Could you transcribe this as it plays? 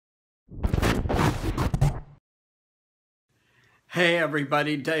Hey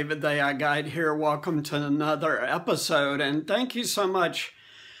everybody, David the AI Guide here. Welcome to another episode, and thank you so much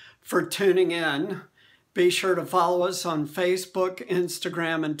for tuning in. Be sure to follow us on Facebook,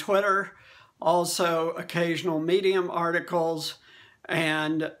 Instagram, and Twitter. Also, occasional Medium articles,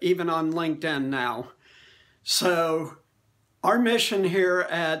 and even on LinkedIn now. So, our mission here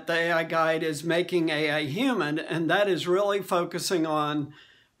at the AI Guide is making AI human, and that is really focusing on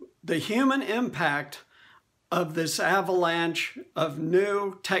the human impact of this avalanche of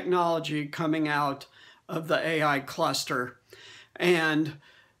new technology coming out of the AI cluster. And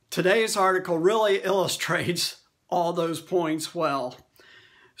today's article really illustrates all those points well.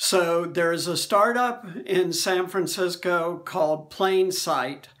 So there's a startup in San Francisco called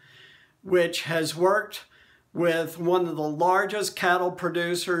Plainsight, which has worked with one of the largest cattle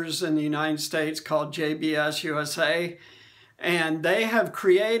producers in the United States called JBS USA. And they have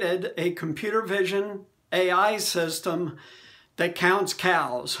created a computer vision AI system that counts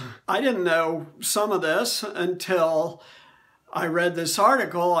cows. I didn't know some of this until I read this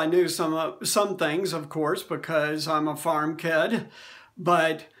article. I knew some things, of course, because I'm a farm kid.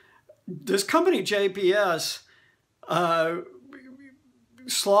 But this company, JBS,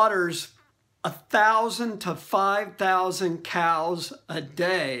 slaughters 1,000 to 5,000 cows a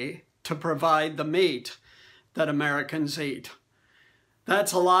day to provide the meat that Americans eat.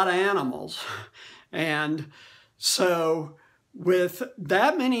 That's a lot of animals. And so with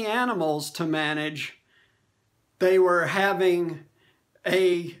that many animals to manage, they were having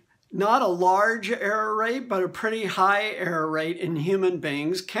not a large error rate, but a pretty high error rate in human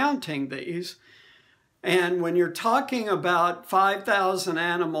beings counting these. And when you're talking about 5,000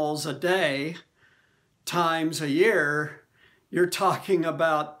 animals a day times a year, you're talking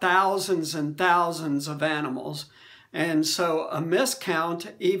about thousands and thousands of animals. And so a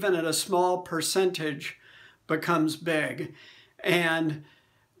miscount, even at a small percentage, becomes big. And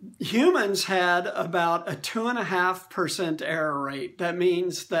humans had about a 2.5% error rate. That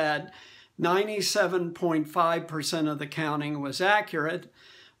means that 97.5% of the counting was accurate,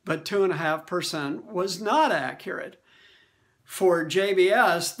 but 2.5% was not accurate. For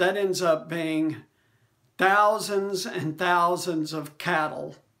JBS, that ends up being thousands and thousands of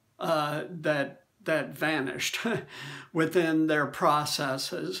cattle that vanished within their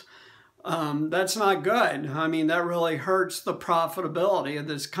processes. That's not good. I mean, that really hurts the profitability of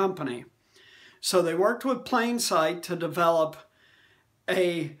this company. So they worked with Plainsight to develop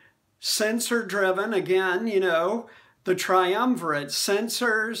a sensor-driven, again, the triumvirate: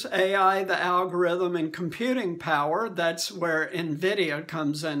 sensors, AI, the algorithm, and computing power. That's where NVIDIA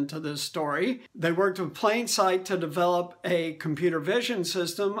comes into this story. They worked with Plainsight to develop a computer vision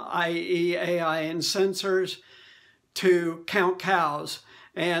system, i.e. AI and sensors, to count cows.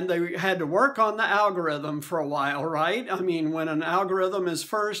 And they had to work on the algorithm for a while, right? I mean, when an algorithm is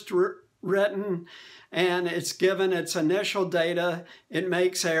first written and it's given its initial data, it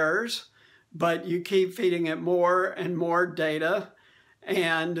makes errors. But you keep feeding it more and more data.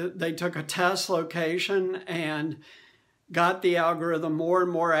 And they took a test location and got the algorithm more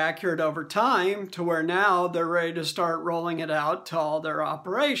and more accurate over time to where now they're ready to start rolling it out to all their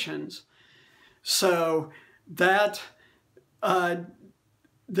operations. So that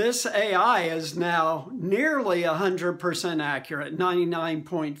this AI is now nearly 100% accurate,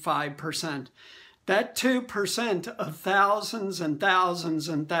 99.5%. That 2% of thousands and thousands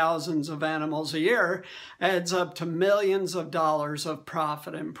and thousands of animals a year adds up to millions of dollars of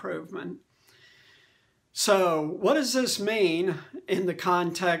profit improvement. So what does this mean in the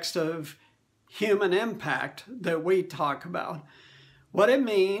context of human impact that we talk about? What it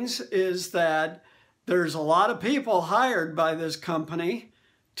means is that there's a lot of people hired by this company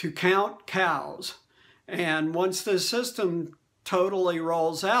to count cows. And once this system totally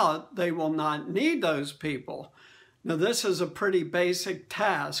rolls out, they will not need those people. Now, this is a pretty basic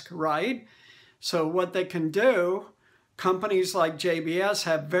task, right? So what they can do, companies like JBS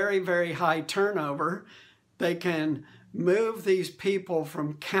have very, very high turnover. They can move these people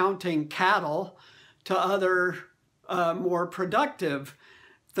from counting cattle to other more productive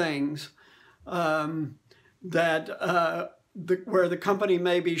things where the company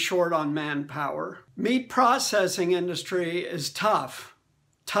may be short on manpower. Meat processing industry is tough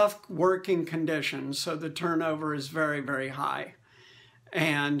working conditions, so the turnover is very, very high.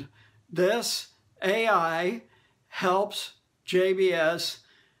 And this AI helps JBS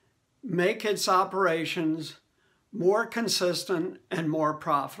make its operations more consistent and more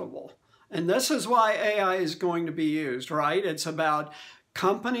profitable. And this is why AI is going to be used, right? It's about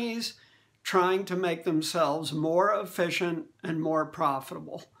companies trying to make themselves more efficient and more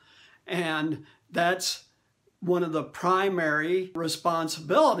profitable. And that's one of the primary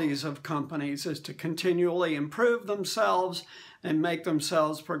responsibilities of companies is to continually improve themselves and make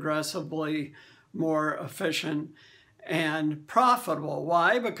themselves progressively more efficient and profitable.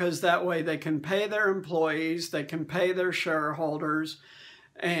 Why? Because that way they can pay their employees, they can pay their shareholders,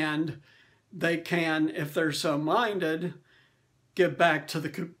 and they can, if they're so minded, give back to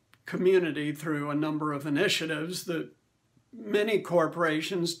the community through a number of initiatives that many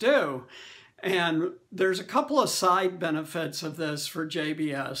corporations do. And there's a couple of side benefits of this for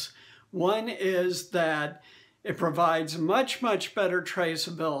JBS. One is that it provides much, much better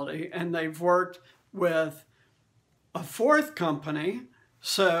traceability, and they've worked with a fourth company.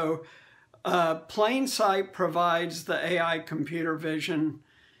 So Plainsight provides the AI computer vision.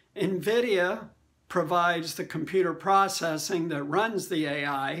 NVIDIA provides the computer processing that runs the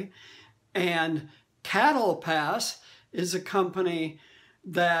AI. And CattlePass is a company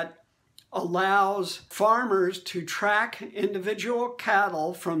that allows farmers to track individual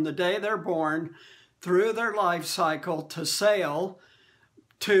cattle from the day they're born through their life cycle to sale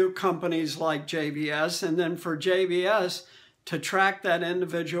to companies like JBS, and then for JBS to track that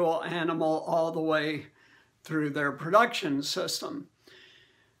individual animal all the way through their production system.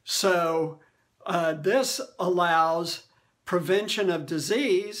 So this allows prevention of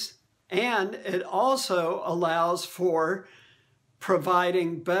disease, and it also allows for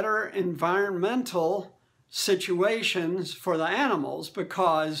providing better environmental situations for the animals,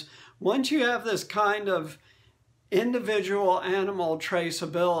 because once you have this kind of individual animal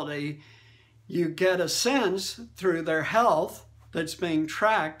traceability, you get a sense through their health that's being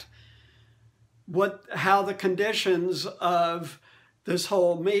tracked how the conditions of this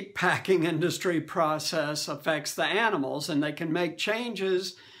whole meat packing industry process affects the animals, and they can make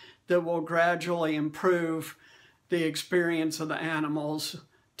changes that will gradually improve the experience of the animals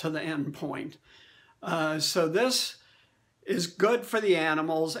to the end point. So this is good for the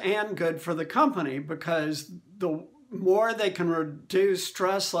animals and good for the company, because the more they can reduce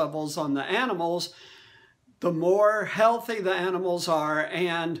stress levels on the animals, the more healthy the animals are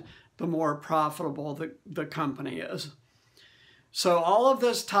and the more profitable the company is. So all of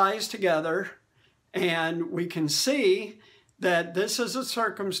this ties together, and we can see that this is a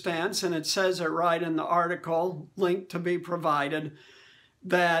circumstance, and it says it right in the article, link to be provided,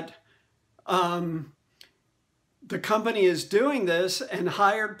 that the company is doing this and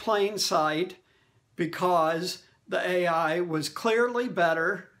hired Plainsight because the AI was clearly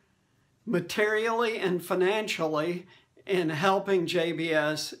better materially and financially in helping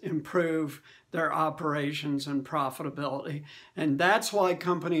JBS improve their operations and profitability. And that's why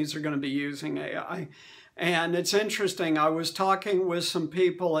companies are going to be using AI. And it's interesting, I was talking with some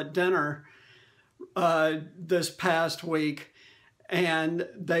people at dinner this past week, and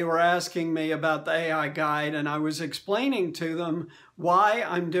they were asking me about the AI guide, and I was explaining to them why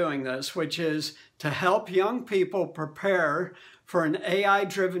I'm doing this, which is to help young people prepare for an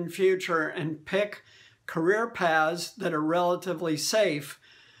AI-driven future and pick career paths that are relatively safe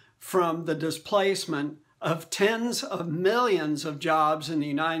from the displacement of tens of millions of jobs in the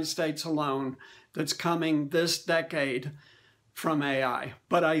United States alone that's coming this decade from AI.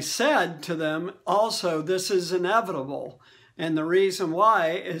 But I said to them also, this is inevitable. And the reason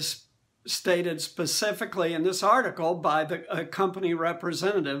why is stated specifically in this article by a company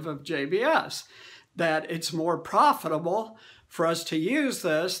representative of JBS, that it's more profitable for us to use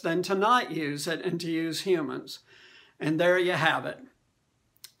this than to not use it and to use humans. And there you have it.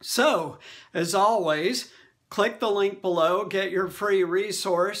 So, as always, click the link below, get your free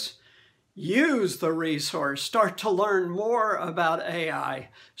resource. Use the resource. Start to learn more about AI.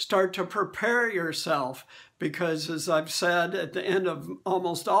 Start to prepare yourself, because as I've said at the end of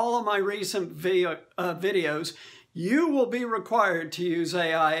almost all of my recent videos, you will be required to use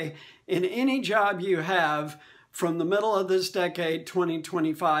AI in any job you have from the middle of this decade,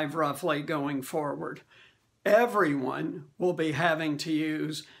 2025 roughly, going forward. Everyone will be having to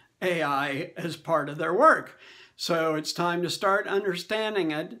use AI as part of their work. So it's time to start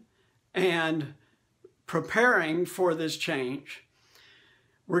understanding it and preparing for this change.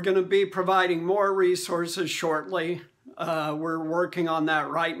 We're going to be providing more resources shortly. We're working on that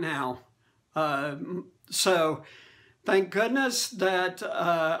right now. So thank goodness that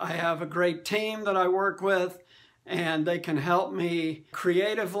I have a great team that I work with, and they can help me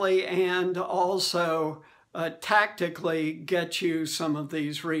creatively and also tactically get you some of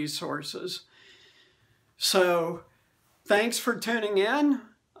these resources. So thanks for tuning in.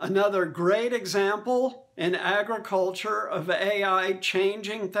 Another great example in agriculture of AI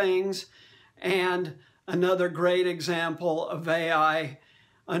changing things, and another great example of AI,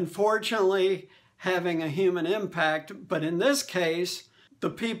 unfortunately, having a human impact, but in this case, the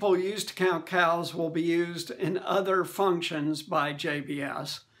people used to count cows will be used in other functions by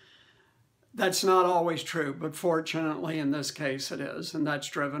JBS. That's not always true, but fortunately in this case it is, and that's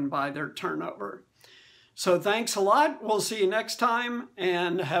driven by their turnover. So thanks a lot. We'll see you next time,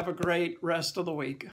 and have a great rest of the week.